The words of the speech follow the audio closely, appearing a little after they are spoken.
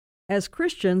As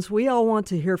Christians, we all want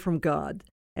to hear from God,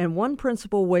 and one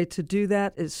principal way to do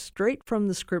that is straight from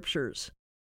the Scriptures.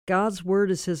 God's Word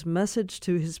is His message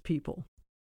to His people.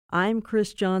 I'm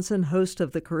Chris Johnson, host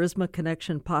of the Charisma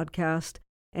Connection podcast,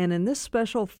 and in this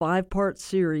special 5-part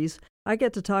series, I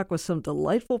get to talk with some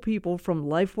delightful people from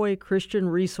Lifeway Christian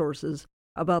Resources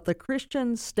about the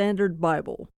Christian Standard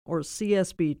Bible, or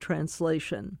CSB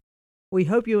translation. We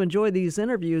hope you enjoy these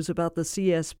interviews about the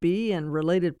CSB and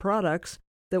related products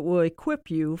that will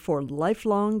equip you for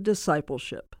lifelong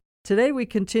discipleship. Today we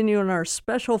continue in our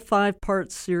special 5-part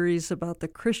series about the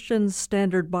Christian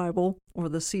Standard Bible, or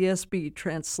the CSB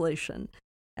translation.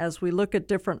 As we look at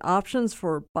different options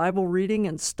for Bible reading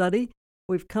and study,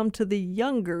 we've come to the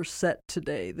younger set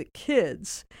today, the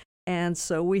kids. And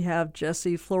so we have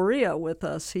Jesse Florea with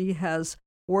us. He has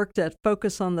worked at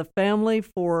Focus on the Family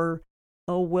for,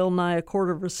 well nigh a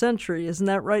quarter of a century. Isn't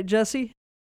that right, Jesse?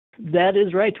 That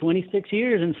is right, 26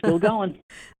 years and still going.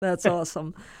 That's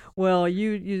awesome. Well,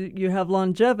 you have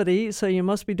longevity, so you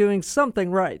must be doing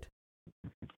something right.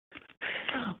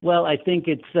 Well, I think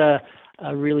it's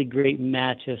a really great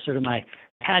match of sort of my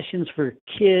passions for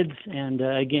kids. And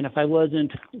again, if I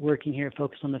wasn't working here at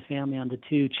Focus on the Family on the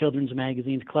two children's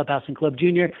magazines, Clubhouse and Club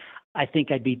Junior, I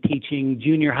think I'd be teaching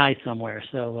junior high somewhere.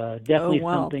 So definitely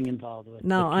something involved with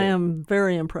No, I am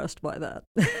very impressed by that.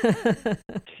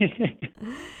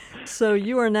 So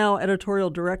you are now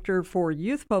editorial director for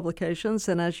youth publications,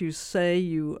 and as you say,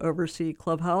 you oversee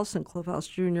Clubhouse and Clubhouse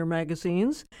Junior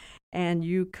magazines, and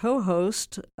you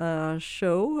co-host a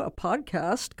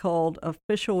podcast called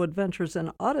Official Adventures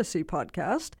in Odyssey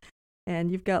podcast,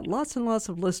 and you've got lots and lots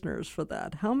of listeners for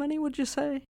that. How many would you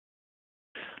say?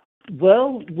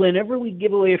 Well, whenever we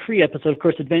give away a free episode, of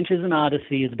course, Adventures in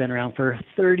Odyssey has been around for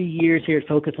 30 years here at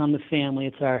Focus on the Family.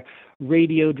 It's our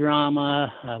radio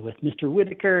drama with Mr.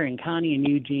 Whitaker and Connie and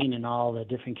Eugene and all the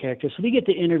different characters. So we get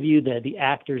to interview the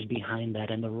actors behind that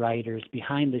and the writers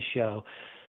behind the show.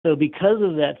 So because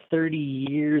of that 30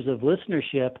 years of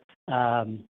listenership,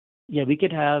 we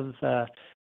could have a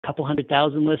couple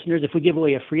 100,000 listeners. If we give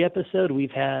away a free episode,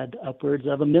 we've had upwards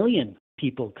of 1 million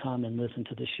people come and listen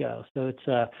to the show. So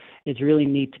it's really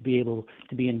neat to be able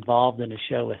to be involved in a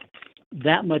show with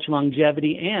that much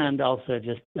longevity and also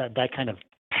just that kind of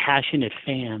passionate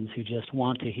fans who just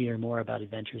want to hear more about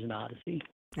Adventures in Odyssey.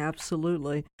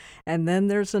 Absolutely. And then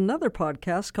there's another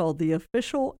podcast called the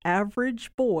Official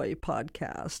Average Boy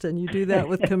podcast, and you do that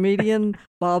with comedian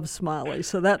Bob Smiley.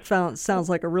 So that sounds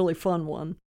like a really fun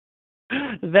one.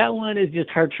 That one is just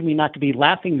hard for me not to be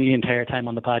laughing the entire time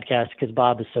on the podcast because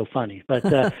Bob is so funny. But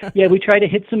we try to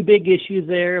hit some big issues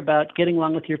there about getting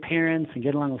along with your parents and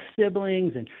getting along with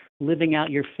siblings and living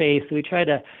out your faith. So we try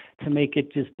to make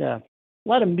it just a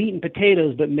lot of meat and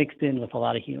potatoes, but mixed in with a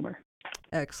lot of humor.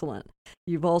 Excellent.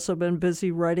 You've also been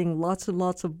busy writing lots and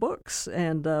lots of books,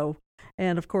 and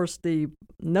of course the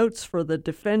notes for the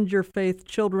Defend Your Faith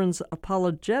Children's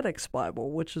Apologetics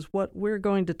Bible, which is what we're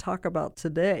going to talk about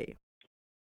today.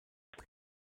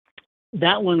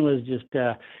 That one was just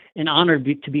an honor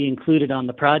to be included on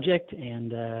the project,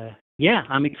 and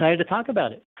I'm excited to talk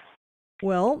about it.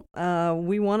 Well,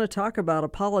 we want to talk about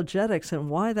apologetics and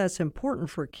why that's important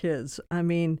for kids. I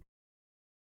mean,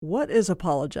 what is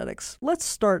apologetics? Let's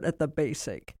start at the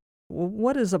basic.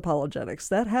 What is apologetics?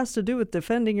 That has to do with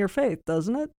defending your faith,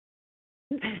 doesn't it?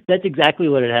 That's exactly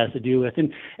what it has to do with.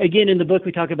 And again, in the book,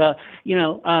 we talk about,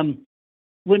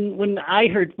 when I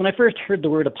first heard the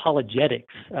word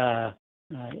apologetics,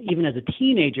 even as a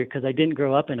teenager, because I didn't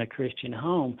grow up in a Christian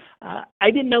home,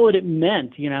 I didn't know what it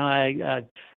meant.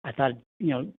 I thought, do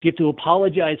you have to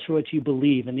apologize for what you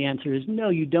believe? And the answer is no,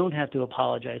 you don't have to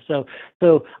apologize. So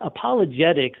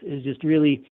apologetics is just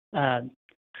really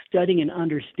studying and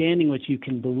understanding what you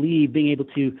can believe, being able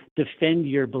to defend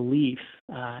your beliefs.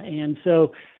 And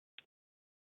so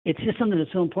it's just something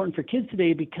that's so important for kids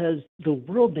today because the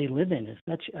world they live in is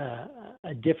such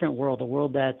a different world, a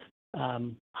world that's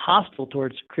hostile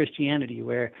towards Christianity,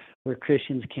 where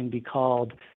Christians can be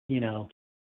called,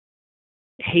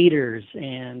 haters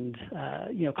and,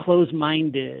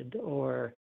 closed-minded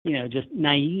or, just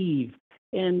naive.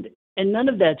 And none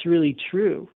of that's really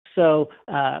true. So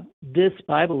this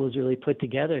Bible was really put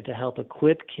together to help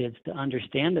equip kids to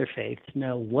understand their faith, to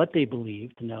know what they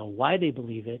believe, to know why they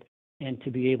believe it, and to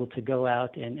be able to go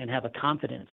out and have a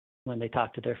confidence when they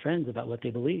talk to their friends about what they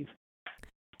believe.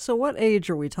 So what age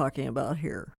are we talking about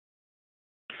here?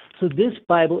 So this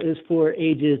Bible is for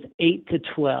ages 8 to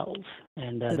 12,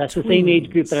 and that's the same age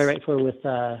group that I write for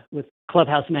with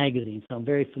Clubhouse magazine. So I'm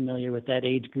very familiar with that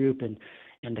age group and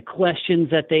the questions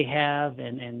that they have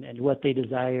and what they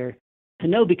desire to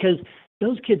know, because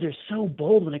those kids are so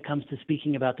bold when it comes to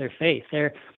speaking about their faith.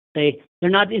 They're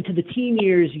not into the teen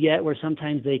years yet, where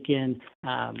sometimes they can,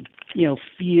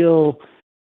 feel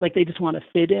like they just want to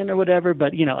fit in or whatever.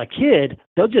 But a kid,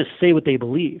 they'll just say what they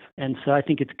believe, and so I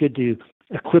think it's good to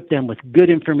equip them with good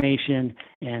information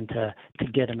and to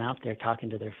get them out there talking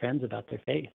to their friends about their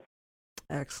faith.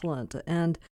 Excellent.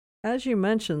 And as you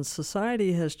mentioned,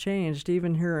 society has changed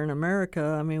even here in America.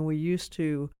 I mean, we used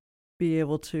to be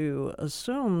able to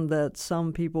assume that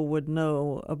some people would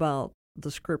know about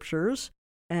the scriptures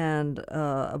and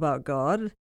about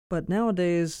God, but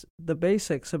nowadays the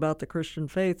basics about the Christian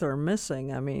faith are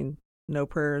missing. I mean, no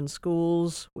prayer in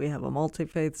schools, we have a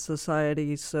multi-faith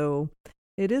society, so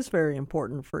it is very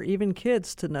important for even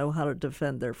kids to know how to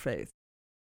defend their faith.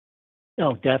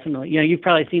 Oh, definitely. You've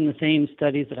probably seen the same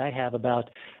studies that I have about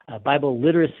Bible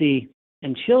literacy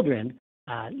in children.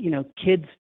 Kids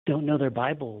don't know their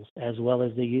Bibles as well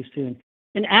as they used to.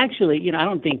 And actually, I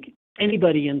don't think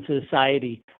anybody in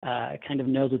society kind of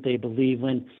knows what they believe.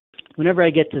 Whenever I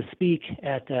get to speak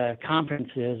at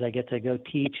conferences, I get to go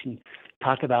teach and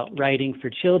talk about writing for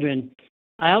children.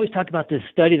 I always talk about this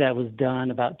study that was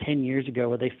done about 10 years ago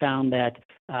where they found that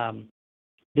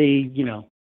they,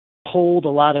 polled a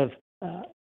lot of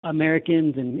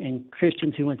Americans and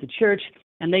Christians who went to church,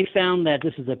 and they found that,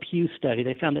 this is a Pew study,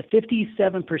 they found that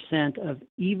 57% of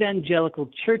evangelical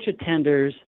church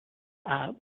attenders,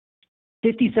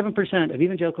 57% of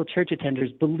evangelical church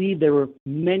attenders believe there were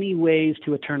many ways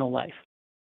to eternal life.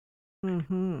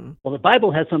 Mm-hmm. Well, the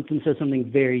Bible says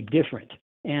something very different.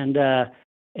 And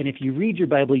if you read your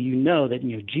Bible, you know that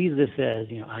Jesus says,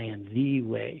 I am the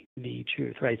way, the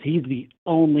truth, right? So he's the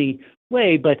only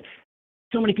way, but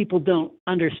so many people don't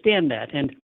understand that.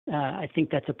 And I think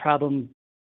that's a problem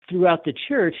throughout the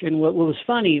church. And what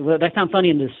I found funny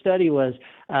in this study was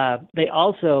they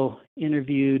also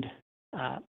interviewed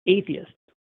atheists,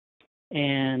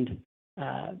 and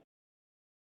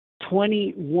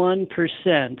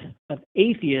 21% of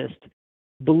atheists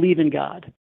believe in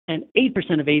God, and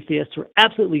 8% of atheists were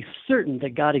absolutely certain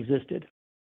that God existed.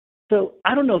 So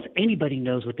I don't know if anybody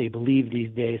knows what they believe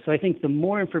these days. So I think the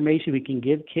more information we can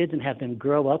give kids and have them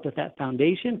grow up with that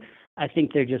foundation, I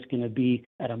think they're just going to be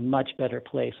at a much better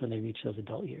place when they reach those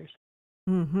adult years.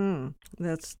 Mm-hmm.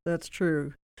 That's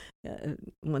true.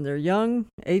 When they're young,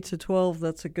 8 to 12,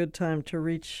 that's a good time to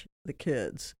reach the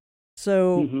kids.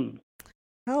 So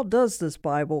how does this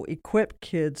Bible equip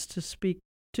kids to speak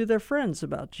to their friends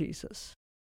about Jesus?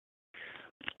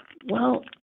 Well,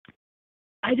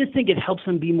 I just think it helps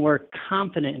them be more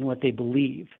confident in what they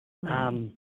believe.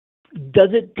 Does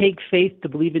it take faith to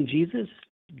believe in Jesus?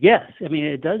 Yes. I mean,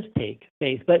 it does take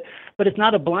faith, but it's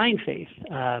not a blind faith.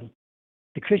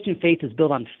 The Christian faith is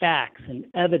built on facts and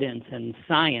evidence and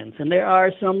science, and there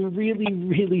are some really,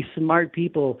 really smart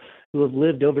people who have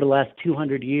lived over the last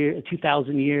 2,000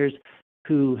 years,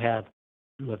 who have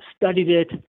studied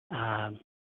it,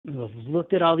 who have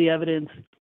looked at all the evidence,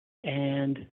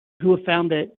 and who have found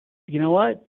that, you know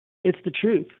what? It's the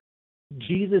truth.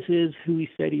 Jesus is who he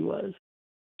said he was.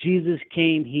 Jesus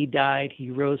came, he died,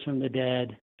 he rose from the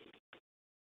dead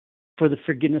for the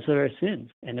forgiveness of our sins.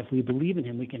 And if we believe in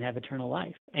him, we can have eternal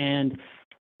life. And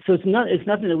so it's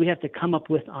nothing that we have to come up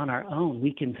with on our own.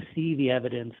 We can see the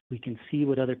evidence. We can see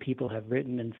what other people have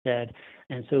written and said.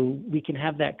 And so we can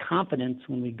have that confidence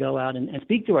when we go out and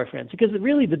speak to our friends. Because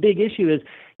really the big issue is,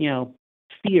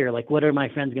 fear. Like, what are my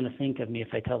friends going to think of me if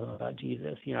I tell them about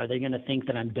Jesus? Are they going to think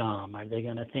that I'm dumb? Are they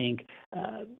going to think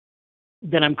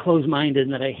that I'm closed-minded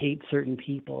and that I hate certain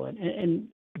people? And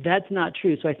that's not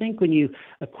true. So I think when you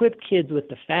equip kids with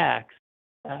the facts,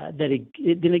 then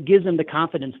it gives them the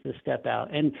confidence to step out.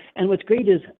 And what's great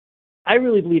is I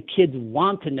really believe kids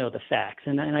want to know the facts.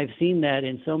 And I've seen that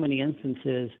in so many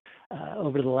instances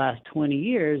over the last 20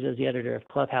 years as the editor of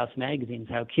Clubhouse magazines,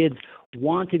 how kids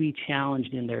want to be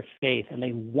challenged in their faith and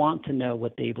they want to know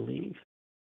what they believe.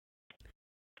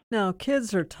 Now,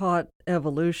 kids are taught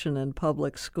evolution in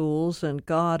public schools, and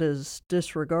God is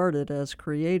disregarded as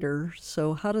creator.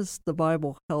 So how does the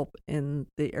Bible help in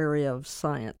the area of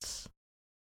science?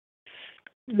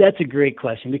 That's a great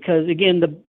question because, again,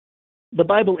 the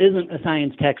Bible isn't a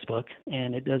science textbook,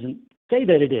 and it doesn't say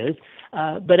that it is.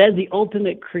 But as the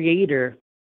ultimate creator,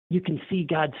 you can see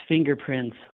God's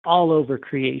fingerprints all over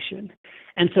creation.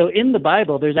 And so in the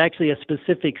Bible, there's actually a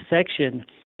specific section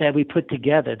that we put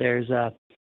together. There's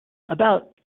about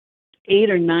 8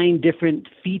 or 9 different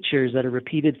features that are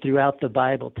repeated throughout the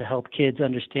Bible to help kids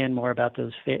understand more about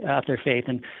their faith.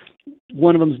 And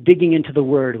one of them is digging into the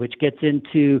Word, which gets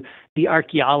into the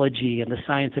archaeology and the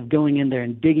science of going in there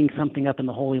and digging something up in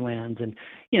the Holy Lands. And,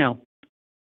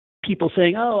 people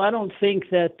saying, "Oh, I don't think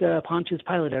that Pontius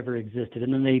Pilate ever existed,"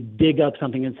 and then they dig up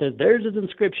something and says, "There's his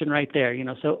inscription right there."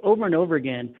 So over and over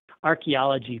again,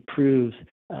 archaeology proves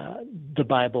the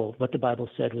Bible, what the Bible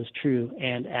said was true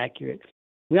and accurate.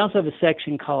 We also have a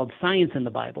section called Science in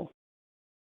the Bible,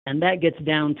 and that gets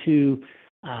down to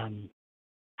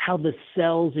how the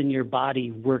cells in your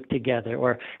body work together,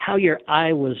 or how your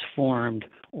eye was formed,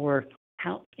 or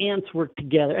how ants work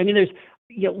together. I mean, there's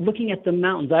looking at the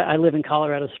mountains. I live in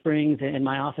Colorado Springs, and in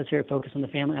my office here at Focus on the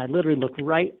Family, I literally look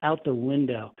right out the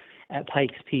window at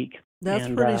Pikes Peak. That's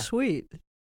pretty sweet.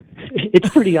 It's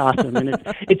pretty awesome, and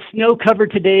it's snow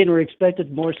covered today, and we're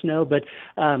expected more snow. But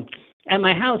at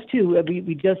my house too,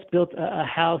 we just built a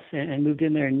house and moved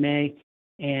in there in May,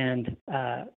 and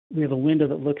we have a window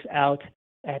that looks out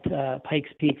at Pikes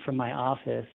Peak from my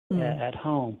office at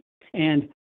home. And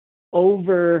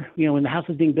over, when the house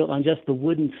was being built on just the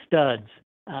wooden studs,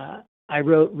 I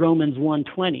wrote Romans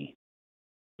 1:20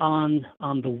 on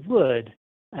the wood.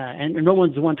 And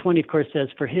Romans 1:20, of course, says,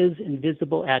 "For his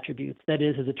invisible attributes, that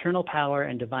is, his eternal power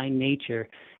and divine nature,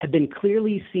 have been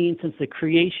clearly seen since the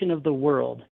creation of the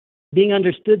world, being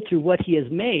understood through what he has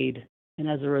made, and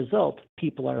as a result,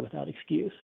 people are without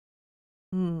excuse."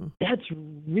 That's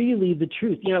really the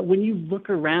truth. When you look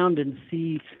around and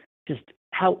see just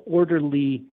how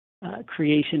orderly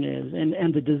creation is,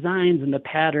 and the designs and the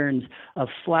patterns of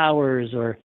flowers,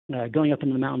 or going up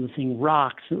into the mountains and seeing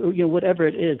rocks, whatever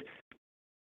it is,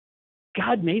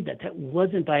 God made that. That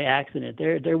wasn't by accident.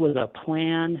 There was a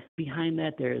plan behind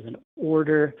that. There is an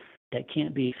order that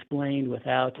can't be explained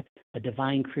without a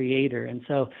divine creator. And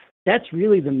so that's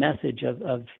really the message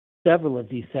of several of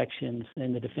these sections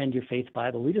in the Defend Your Faith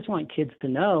Bible. We just want kids to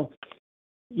know,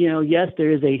 yes,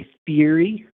 there is a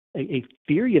theory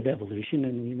of evolution,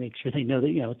 and we make sure they know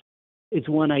that, it's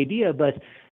one idea, but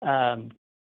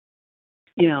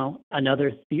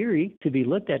another theory to be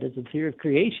looked at is the theory of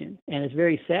creation. And it's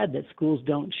very sad that schools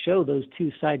don't show those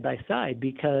two side by side,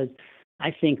 because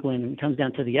I think when it comes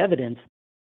down to the evidence,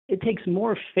 it takes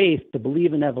more faith to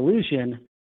believe in evolution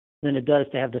than it does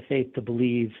to have the faith to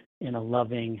believe in a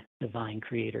loving, divine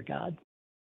creator God.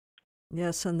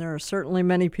 Yes, and there are certainly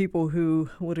many people who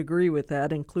would agree with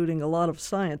that, including a lot of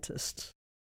scientists.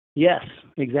 Yes,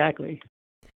 exactly.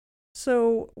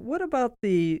 So what about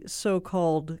the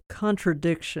so-called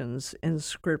contradictions in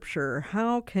Scripture?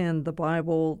 How can the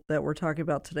Bible that we're talking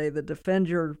about today, the Defend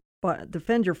Your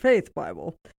Faith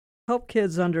Bible, help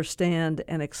kids understand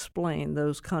and explain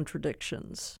those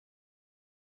contradictions?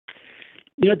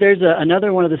 There's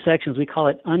another one of the sections, we call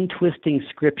it Untwisting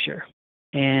Scripture.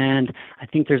 And I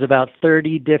think there's about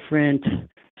 30 different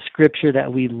scripture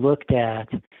that we looked at.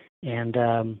 And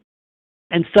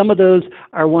some of those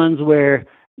are ones where,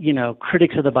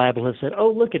 critics of the Bible have said, "Oh,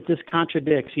 look at this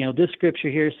contradicts. This scripture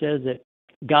here says that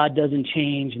God doesn't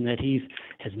change and that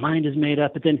his mind is made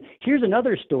up." But then here's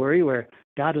another story where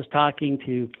God was talking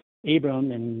to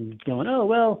Abram and going, "Oh,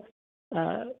 well,"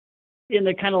 and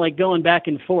they're kind of like going back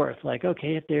and forth, like,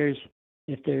 okay, if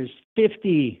there's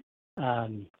 50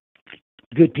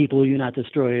 good people, will you not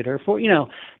destroy it? Or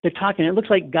they're talking. It looks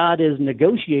like God is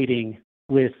negotiating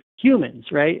with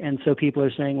humans, right? And so people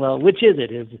are saying, well, which is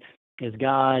it? Is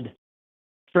God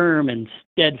firm and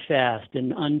steadfast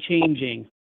and unchanging,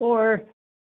 or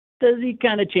does he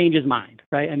kind of change his mind,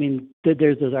 right? I mean,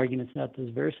 there's those arguments about those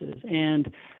verses,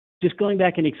 and just going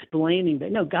back and explaining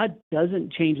that no, God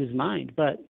doesn't change his mind,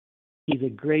 but he's a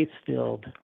grace-filled,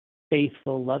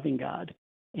 faithful, loving God,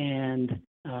 and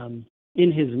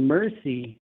in his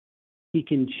mercy, he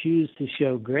can choose to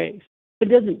show grace. But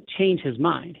it doesn't change his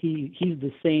mind. He's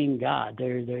the same God.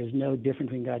 There's no difference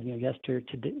between God,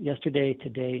 yesterday,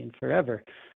 today, and forever.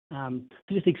 So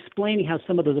just explaining how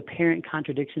some of those apparent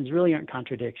contradictions really aren't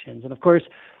contradictions. And of course,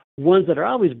 ones that are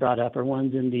always brought up are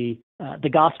ones in the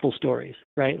gospel stories,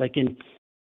 right? Like in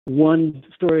one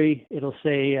story, it'll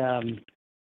say,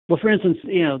 for instance,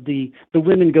 the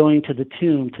women going to the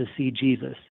tomb to see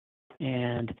Jesus.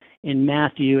 And in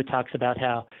Matthew, it talks about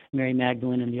how Mary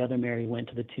Magdalene and the other Mary went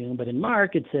to the tomb. But in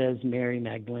Mark, it says Mary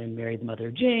Magdalene, Mary the mother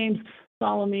of James,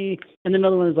 Salome, and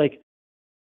another one is like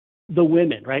the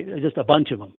women, right? Just a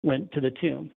bunch of them went to the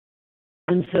tomb.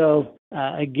 And so,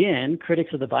 again,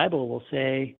 critics of the Bible will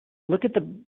say, look at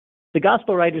the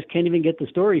gospel writers can't even get the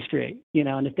story straight,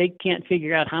 and if they can't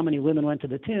figure out how many women went to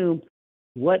the tomb,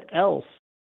 what else?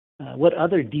 What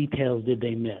other details did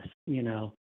they miss?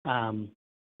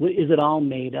 Is it all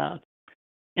made up?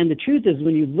 And the truth is,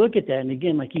 when you look at that, and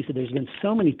again, like you said, there's been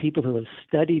so many people who have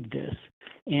studied this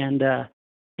and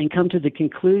come to the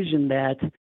conclusion that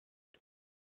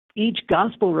each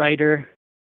gospel writer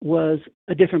was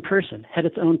a different person, had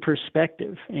its own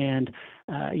perspective. And,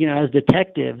 as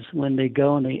detectives, when they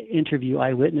go and they interview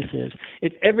eyewitnesses,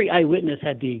 if every eyewitness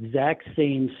had the exact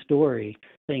same story,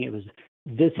 saying it was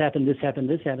this happened, this happened,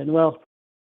 this happened, well,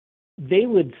 they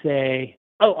would say,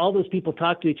 oh, all those people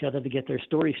talked to each other to get their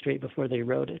story straight before they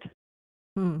wrote it.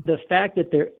 The fact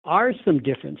that there are some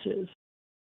differences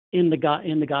in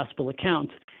the gospel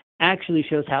accounts actually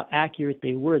shows how accurate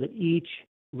they were, that each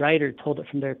writer told it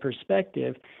from their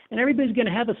perspective, and everybody's going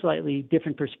to have a slightly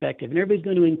different perspective, and everybody's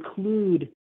going to include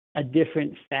a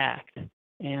different fact,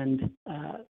 and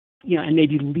and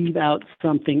maybe leave out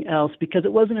something else because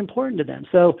it wasn't important to them.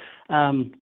 So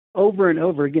over and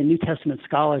over again, New Testament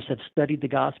scholars have studied the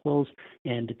Gospels,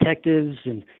 and detectives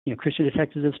and Christian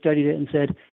detectives have studied it and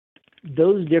said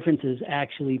those differences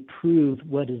actually prove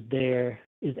what is there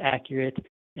is accurate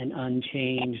and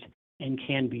unchanged and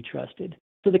can be trusted.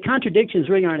 So the contradictions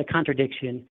really aren't a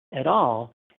contradiction at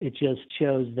all. It just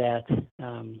shows that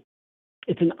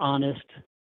it's an honest,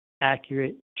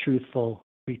 accurate, truthful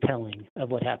retelling of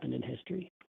what happened in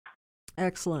history.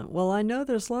 Excellent. Well, I know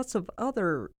there's lots of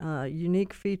other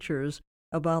unique features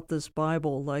about this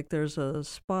Bible. Like there's a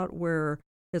spot where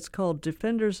it's called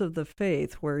Defenders of the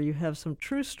Faith, where you have some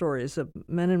true stories of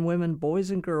men and women,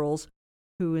 boys and girls,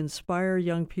 who inspire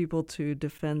young people to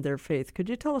defend their faith. Could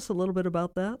you tell us a little bit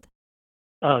about that?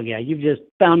 Oh, yeah, you've just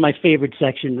found my favorite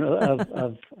section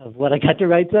of what I got to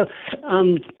write. So,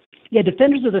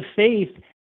 Defenders of the Faith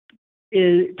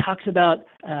talks about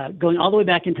going all the way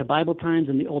back into Bible times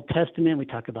in the Old Testament. We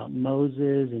talk about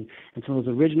Moses and some of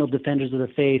those original defenders of the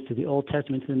faith, to the Old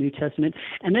Testament, to the New Testament.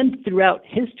 And then throughout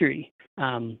history,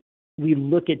 we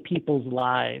look at people's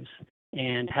lives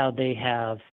and how they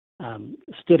have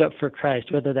stood up for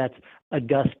Christ, whether that's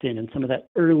Augustine and some of that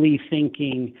early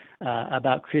thinking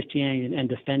about Christianity and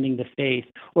defending the faith,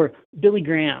 or Billy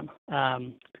Graham.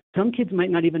 Some kids might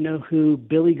not even know who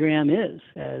Billy Graham is,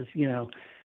 as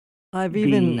I've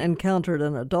even encountered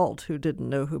an adult who didn't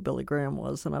know who Billy Graham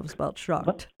was, and I was about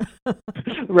shocked.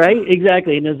 Right,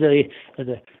 exactly. And as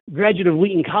a graduate of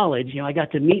Wheaton College, I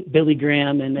got to meet Billy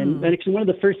Graham, and actually one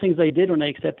of the first things I did when I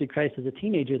accepted Christ as a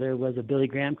teenager there was a Billy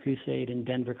Graham crusade in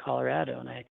Denver, Colorado, and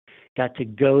I got to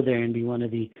go there and be one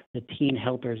of the teen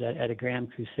helpers at a Graham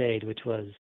crusade, which was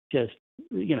just,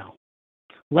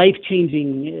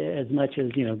 life-changing as much as,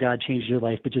 God changed your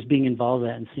life, but just being involved in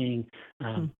that and seeing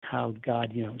how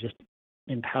God, just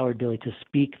empowered Billy to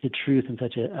speak the truth in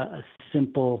such a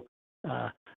simple,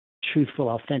 truthful,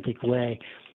 authentic way.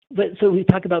 But so we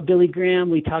talk about Billy Graham,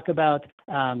 we talk about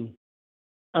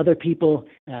other people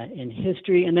in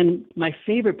history, and then my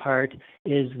favorite part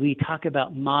is we talk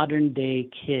about modern-day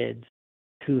kids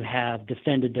who have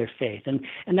defended their faith.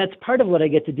 And that's part of what I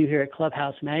get to do here at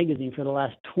Clubhouse Magazine for the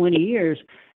last 20 years.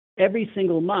 Every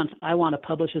single month, I want to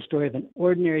publish a story of an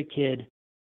ordinary kid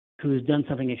who's done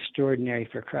something extraordinary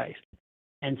for Christ.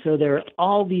 And so there are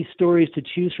all these stories to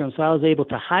choose from. So I was able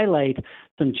to highlight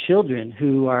some children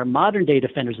who are modern-day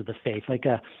defenders of the faith, like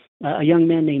a young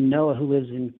man named Noah who lives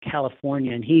in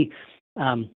California, and he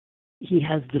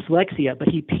has dyslexia, but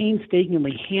he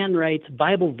painstakingly handwrites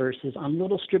Bible verses on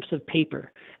little strips of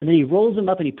paper, and then he rolls them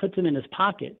up and he puts them in his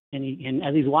pocket. And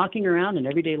as he's walking around in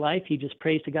everyday life, he just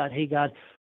prays to God, "Hey God,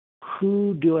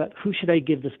 who should I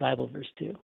give this Bible verse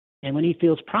to?" And when he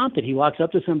feels prompted, he walks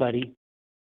up to somebody,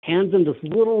 hands them this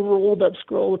little rolled up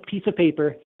scroll of piece of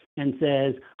paper, and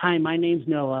says, "Hi, my name's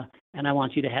Noah, and I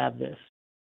want you to have this."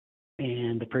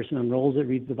 And the person unrolls it,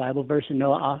 reads the Bible verse, and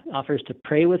Noah offers to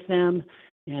pray with them.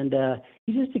 And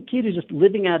he's just a kid who's just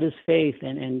living out his faith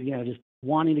and just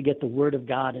wanting to get the Word of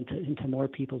God into more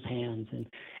people's hands.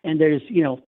 And there's,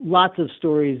 lots of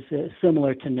stories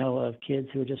similar to Noah of kids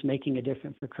who are just making a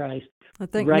difference for Christ. I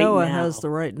think right Noah now has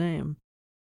the right name.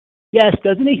 Yes,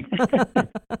 doesn't he?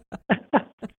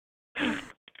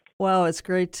 Wow, it's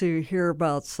great to hear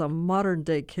about some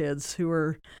modern-day kids who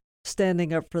are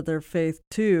standing up for their faith,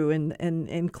 too, and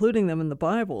including them in the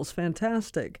Bible is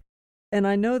fantastic. And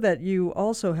I know that you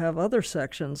also have other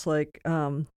sections like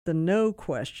the no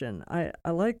question. I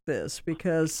like this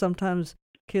because sometimes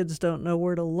kids don't know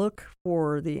where to look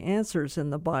for the answers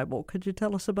in the Bible. Could you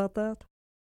tell us about that?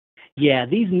 Yeah,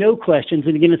 these no questions,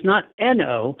 and again, it's not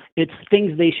N-O, it's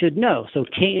things they should know. So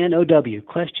K-N-O-W,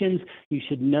 questions you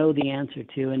should know the answer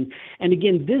to. And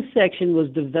again, this section was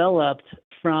developed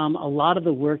from a lot of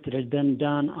the work that had been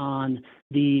done on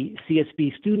the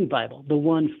CSB Student Bible, the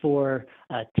one for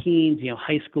teens,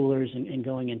 high schoolers and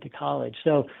going into college.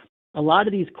 So a lot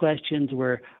of these questions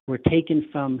were taken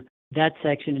from that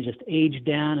section and just aged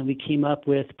down, and we came up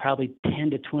with probably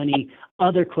 10 to 20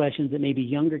 other questions that maybe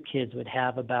younger kids would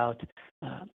have about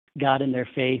God in their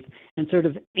faith and sort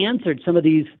of answered some of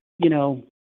these,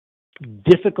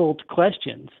 difficult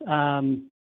questions.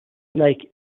 Like,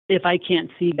 if I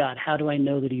can't see God, how do I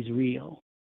know that he's real?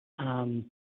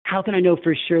 How can I know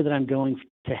for sure that I'm going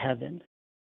to heaven?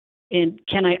 And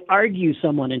can I argue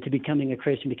someone into becoming a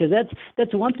Christian? Because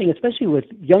that's one thing, especially with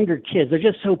younger kids. They're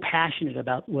just so passionate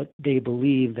about what they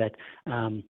believe that,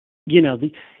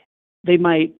 they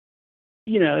might,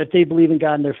 if they believe in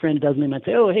God and their friend doesn't, they might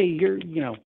say, oh, hey,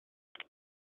 you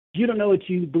don't know what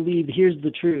you believe. Here's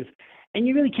the truth. And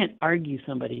you really can't argue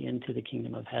somebody into the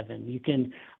kingdom of heaven. You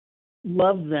can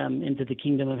love them into the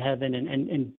kingdom of heaven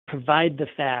and provide the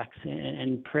facts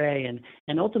and pray.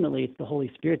 And ultimately, it's the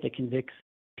Holy Spirit that convicts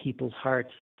people's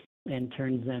hearts and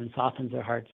turns them and softens their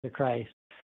hearts to Christ.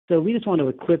 So we just want to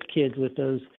equip kids with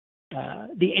those,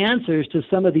 the answers to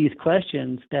some of these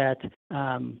questions that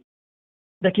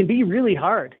can be really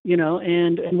hard,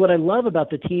 And what I love about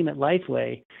the team at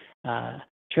Lifeway,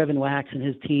 Trevin Wax and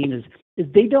his team, is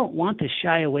they don't want to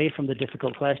shy away from the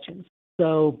difficult questions.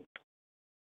 So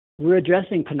we're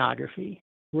addressing pornography.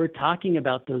 We're talking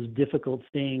about those difficult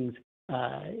things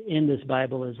in this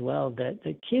Bible as well that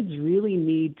the kids really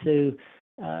need to,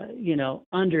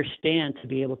 understand to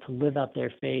be able to live out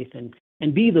their faith and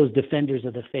be those defenders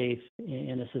of the faith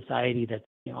in a society that's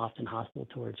often hostile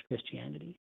towards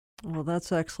Christianity. Well,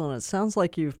 that's excellent. It sounds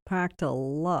like you've packed a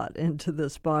lot into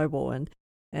this Bible and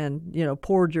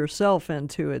poured yourself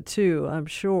into it too, I'm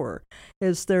sure.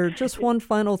 Is there just one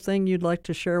final thing you'd like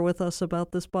to share with us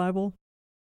about this Bible?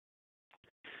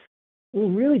 Well,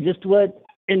 really just what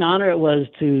an honor it was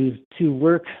to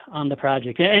work on the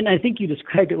project. And I think you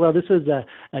described it well. This was a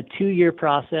 2-year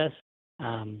process,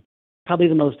 probably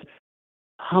the most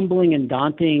humbling and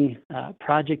daunting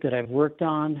project that I've worked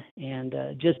on. And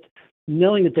just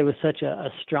knowing that there was such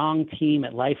a strong team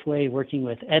at Lifeway, working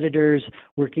with editors,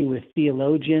 working with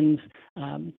theologians.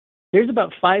 There's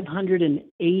about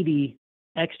 580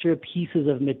 extra pieces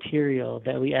of material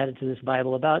that we added to this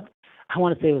Bible. About, I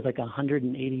want to say it was like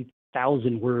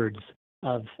 180,000 words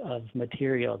of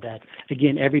material that,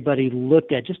 again, everybody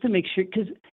looked at just to make sure, because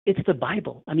it's the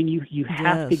Bible. I mean, you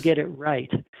have to get it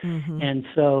right. Mm-hmm. And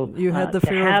so you had the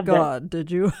fear of God, did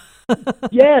you?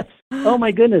 Yes. Oh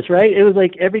my goodness, right? It was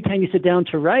like every time you sit down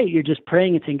to write, you're just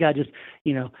praying and saying, God, just,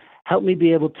 help me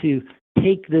be able to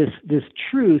take this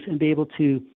truth and be able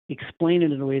to explain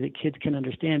it in a way that kids can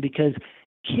understand, because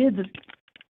kids,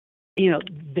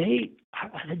 they're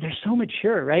so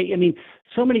mature, right? I mean,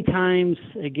 so many times,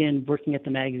 again, working at the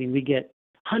magazine, we get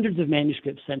hundreds of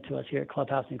manuscripts sent to us here at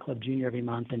Clubhouse and Club Junior every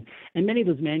month. And many of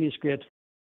those manuscripts,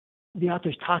 the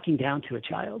author's talking down to a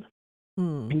child.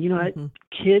 And you know what?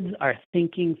 Mm-hmm. Kids are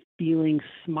thinking, feeling,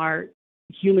 smart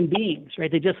human beings,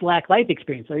 right? They just lack life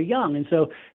experience. They're young. And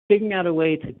so figuring out a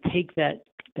way to take that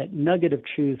nugget of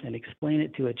truth and explain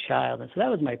it to a child. And so that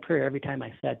was my prayer every time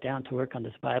I sat down to work on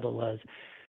this Bible was,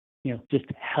 just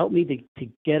help me to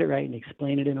get it right and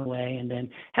explain it in a way. And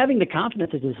then having the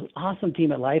confidence of this awesome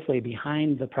team at Lifeway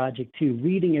behind the project too,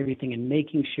 reading everything and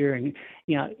making sure and,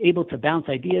 able to bounce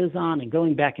ideas on and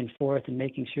going back and forth and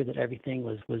making sure that everything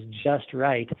was just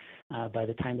right by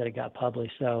the time that it got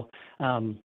published. So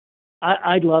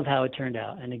I love how it turned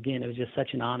out. And again, it was just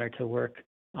such an honor to work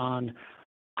on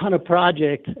a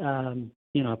project,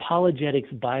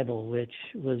 Apologetics Bible, which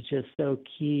was just so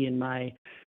key in my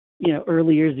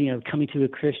early years, coming to a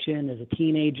Christian as a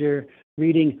teenager,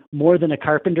 reading More Than a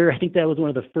Carpenter. I think that was one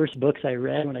of the first books I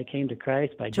read when I came to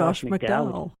Christ by Josh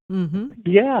McDowell. Mm-hmm.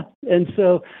 Yeah. And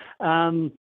so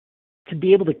to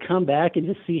be able to come back and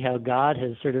just see how God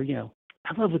has sort of,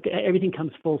 I love everything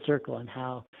comes full circle and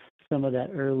how some of that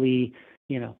early,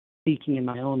 speaking in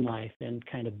my own life and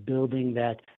kind of building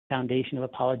that foundation of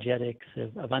apologetics,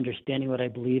 of understanding what I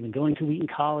believe and going to Wheaton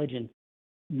College and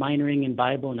minoring in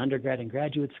Bible in undergrad and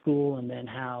graduate school, and then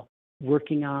how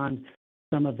working on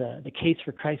some of the Case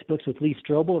for Christ books with Lee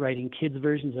Strobel, writing kids'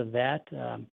 versions of that,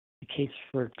 the Case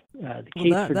for the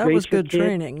Case for Grace. That was good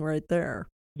training right there.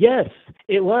 Yes,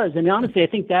 it was. And honestly, I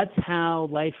think that's how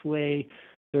Lifeway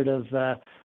sort of,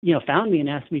 found me and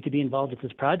asked me to be involved with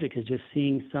this project, is just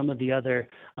seeing some of the other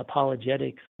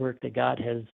apologetics work that God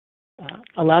has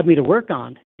allowed me to work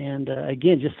on. And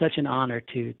again, just such an honor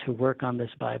to work on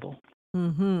this Bible.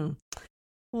 Mm-hmm.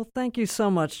 Well, thank you so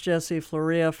much, Jesse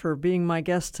Florea, for being my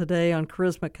guest today on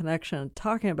Charisma Connection and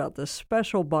talking about this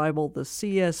special Bible, the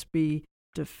CSB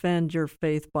Defend Your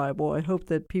Faith Bible. I hope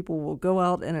that people will go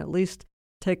out and at least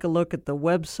take a look at the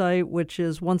website, which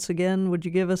is, once again, would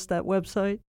you give us that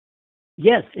website?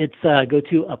 Yes, it's go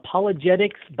to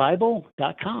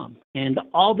apologeticsbible.com, and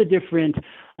all the different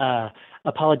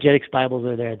apologetics Bibles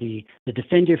are there. The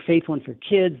Defend Your Faith one for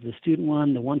kids, the student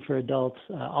one, the one for adults.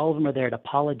 All of them are there at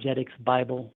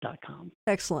apologeticsbible.com.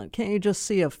 Excellent. Can't you just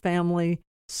see a family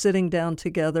sitting down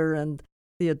together, and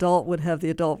the adult would have the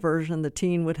adult version, the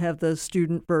teen would have the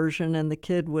student version, and the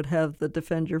kid would have the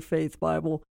Defend Your Faith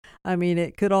Bible? I mean,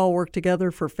 it could all work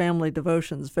together for family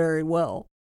devotions very well.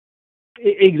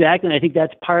 Exactly, and I think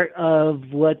that's part of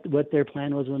what their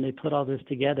plan was when they put all this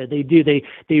together. They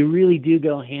really do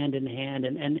go hand in hand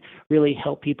and really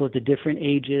help people at the different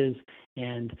ages,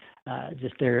 and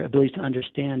just their ability to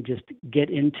understand, just get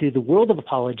into the world of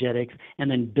apologetics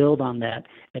and then build on that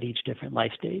at each different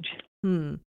life stage.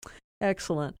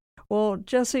 Excellent. Well,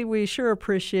 Jesse, we sure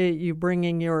appreciate you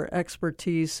bringing your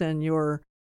expertise and your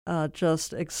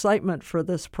just excitement for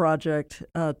this project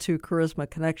to Charisma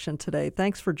Connection today.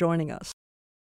 Thanks for joining us.